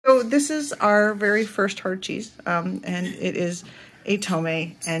this is our very first hard cheese, and it is a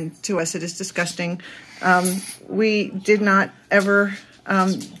Tomme, and to us it is disgusting. We did not ever,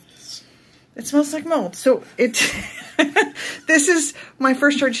 it smells like mold. So this is my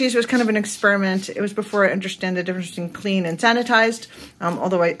first hard cheese. It was kind of an experiment. It was before I understand the difference between clean and sanitized,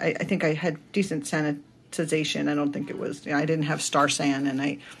 although I think I had decent sanitization. I don't think it was, I didn't have Star San, and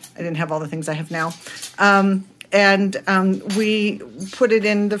I didn't have all the things I have now. We put it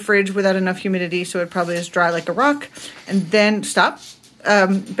in the fridge without enough humidity, so it probably is dry like a rock. And then,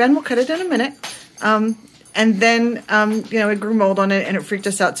 Ben will cut it in a minute. And then, it grew mold on it, and it freaked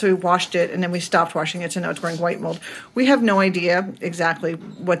us out, so we washed it, and then we stopped washing it, so now it's growing white mold. We have no idea exactly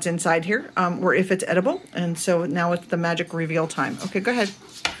what's inside here, or if it's edible, and so now it's the magic reveal time. Okay, go ahead.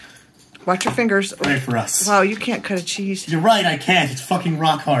 Watch your fingers. Pray for us. Wow, you can't cut a cheese. You're right, I can't. It's fucking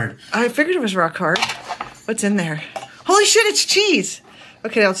rock hard. I figured it was rock hard. What's in there? Holy shit, it's cheese!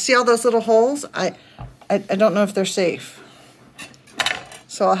 Okay, now see all those little holes? I don't know if they're safe.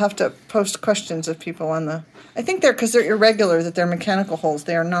 So I'll have to post questions of people on the... I think because they're irregular, that they're mechanical holes.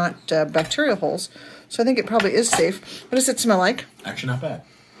 They are not bacterial holes. So I think it probably is safe. What does it smell like? Actually, not bad.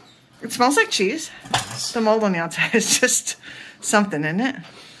 It smells like cheese. Yes. The mold on the outside is just something, isn't it?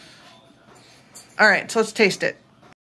 All right, so let's taste it.